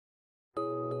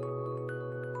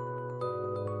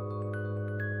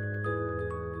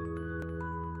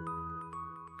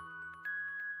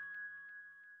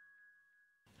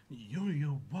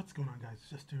What's going on, guys?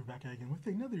 Just here back again with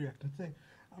another reaction. Today,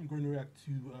 I'm going to react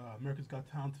to America's Got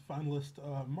Talent finalist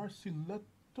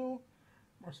Marcelito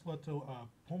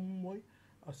Pomoy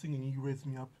singing "You Raise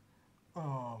Me Up."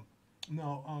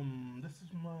 This is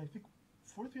my, I think,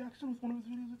 fourth reaction with one of his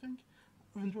videos. I think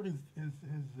I've enjoyed his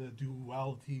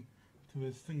duality to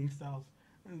his singing styles,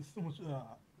 and it's so much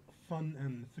fun,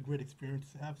 and it's a great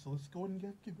experience to have. So let's go ahead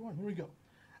and keep going. Here we go.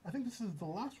 I think this is the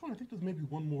last one. I think there's maybe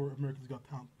one more America's Got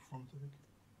Talent performance. I think.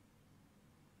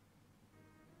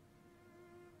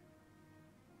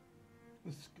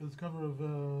 This is a cover of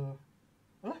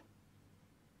huh?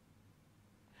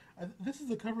 This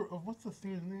is a cover of, what's the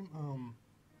singer's name?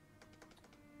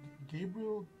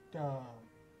 Gabriel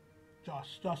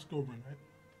Josh Groban, right?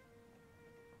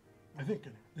 I think.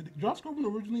 Did Josh Groban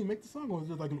originally make the song, or was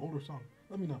it like an older song?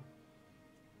 Let me know.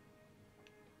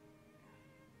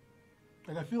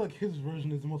 Like, I feel like his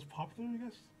version is the most popular, I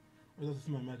guess, or that's just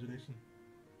my imagination.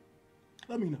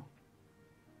 Let me know.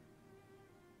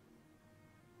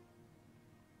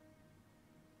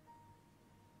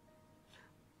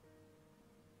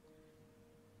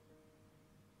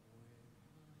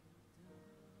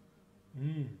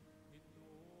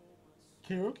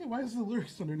 Karaoke? Why is the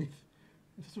lyrics underneath?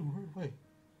 It's just a weird way.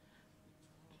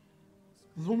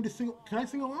 Does one want me to sing? Can I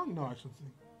sing along? No, I shouldn't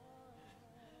sing.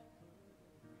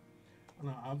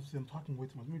 No, obviously I'm talking way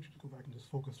too much. Let me just go back and just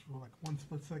focus for like one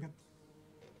split second.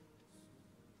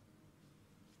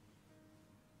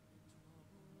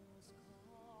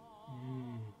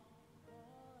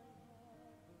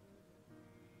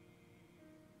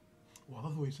 Well, I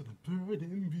love the way you said the bird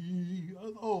and bee.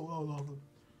 Oh.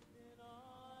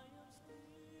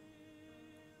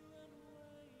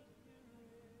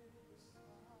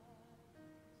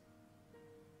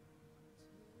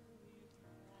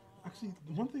 Actually,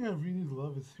 the one thing I really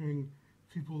love is hearing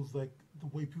people's, like, the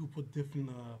way people put different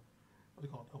what do you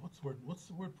call it? What's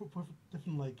the word? Put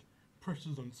different, like,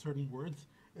 pressures on certain words.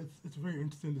 It's very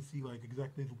interesting to see, like,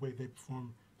 exactly the way they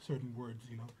perform certain words.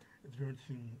 You know, it's very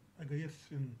interesting. I guess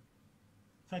in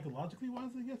psychologically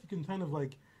wise, I guess you can kind of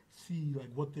like see like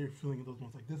what they're feeling in those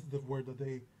moments. Like, this is the word that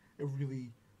they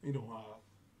really,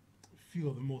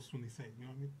 feel the most when they say it. You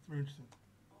know what I mean? It's very interesting.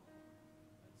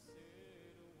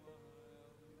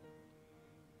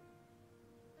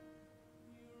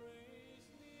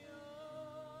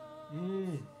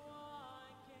 Mm.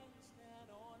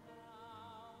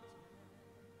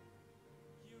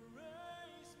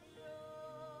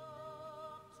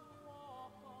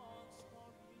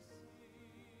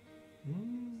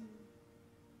 Mm.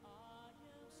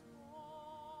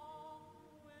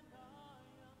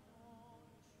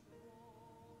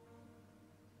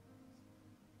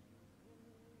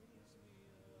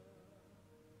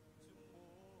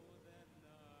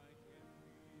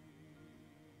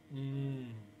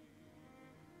 Mm.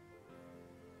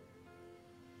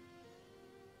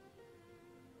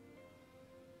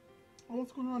 Oh,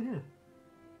 what's going on here?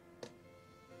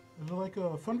 Is it like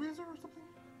a fundraiser or something?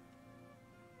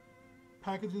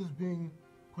 Packages being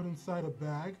put inside a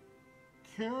bag.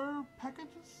 Care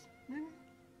packages, maybe?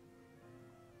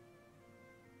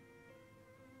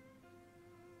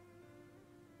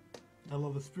 I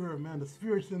love the spirit, man. The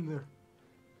spirit's in there.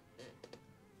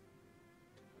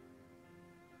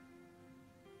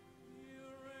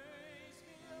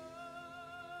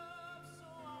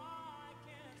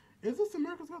 Is this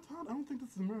America's Got Talent? I don't think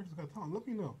this is America's Got Talent. Let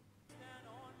me know.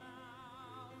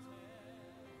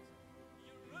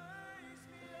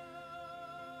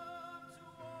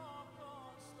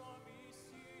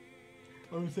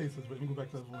 Let me say this, let me go back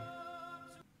to that one.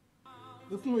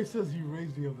 That's the way he says "you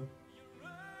raised me up."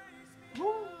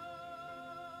 Woo!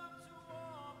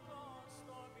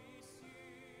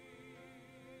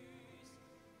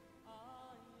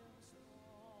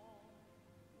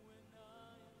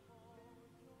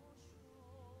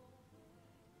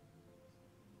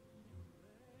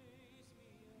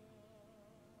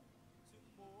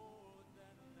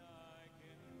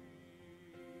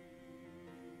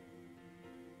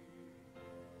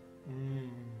 Mm.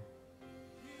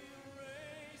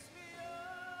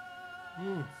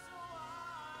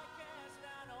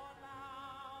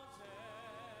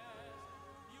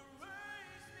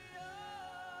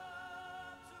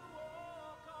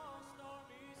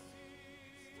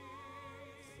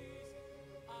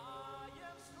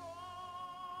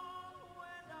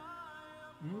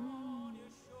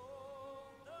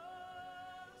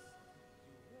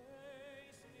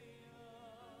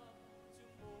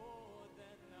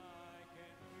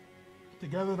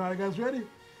 Together now, you guys ready?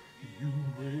 You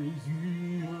raise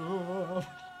me up.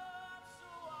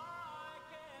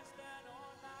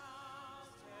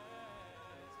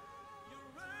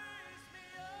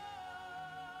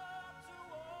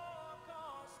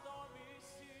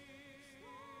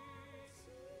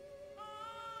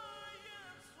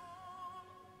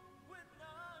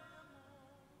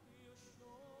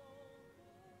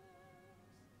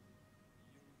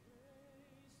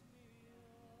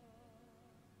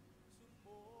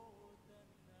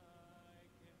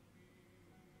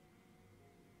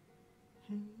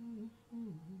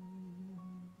 Mm.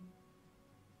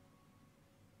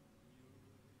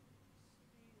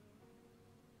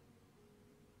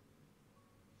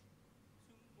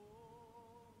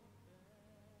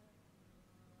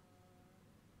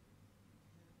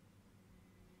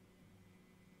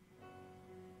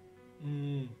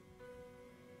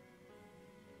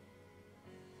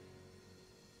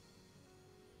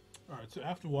 All right, so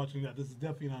after watching that, this is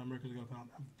definitely not America's Got Talent.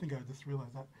 I think I just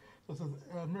realized that. So it says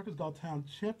America's Got Talent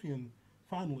champion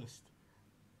finalist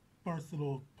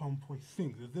Marcelito Pomoy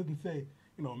sings. It didn't say,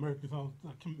 America's Got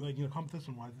Talent,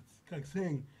 competition wise. It's like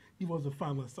saying he was a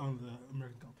finalist on the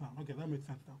America's Got Talent. Okay, that makes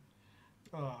sense now.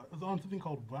 It's on something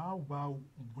called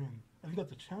Wowowin. I think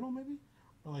that's a channel, maybe,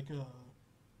 or like a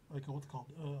what's it called,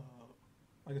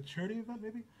 like a charity event,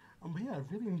 maybe. But yeah, I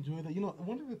really enjoyed that.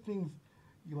 One of the things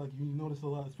you notice a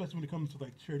lot, especially when it comes to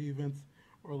like charity events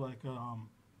or when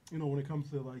it comes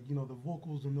to the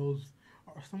vocals and those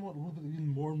are somewhat a little bit even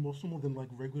more emotional than like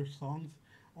regular songs,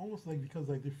 almost like because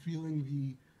like they're feeling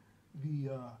the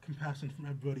compassion from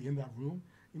everybody in that room.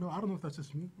 I don't know if that's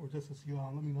just me or just you.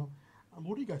 Let me know.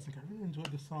 What do you guys think? I really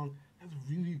enjoyed this song. It has a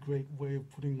really great way of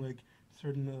putting like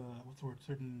certain what's the word,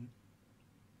 certain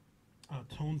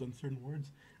tones on certain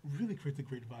words. It really creates a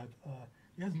great vibe.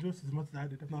 You guys enjoyed this as much as I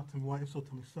did. If not, tell me why. If so,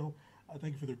 tell me so.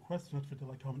 Thank you for the requests. Don't forget to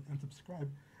like, comment, and subscribe.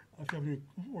 If you have any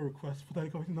more requests, put that in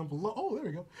the comment down below. Oh, there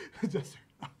we go. Jester.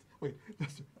 Wait,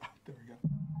 Jester. There we go.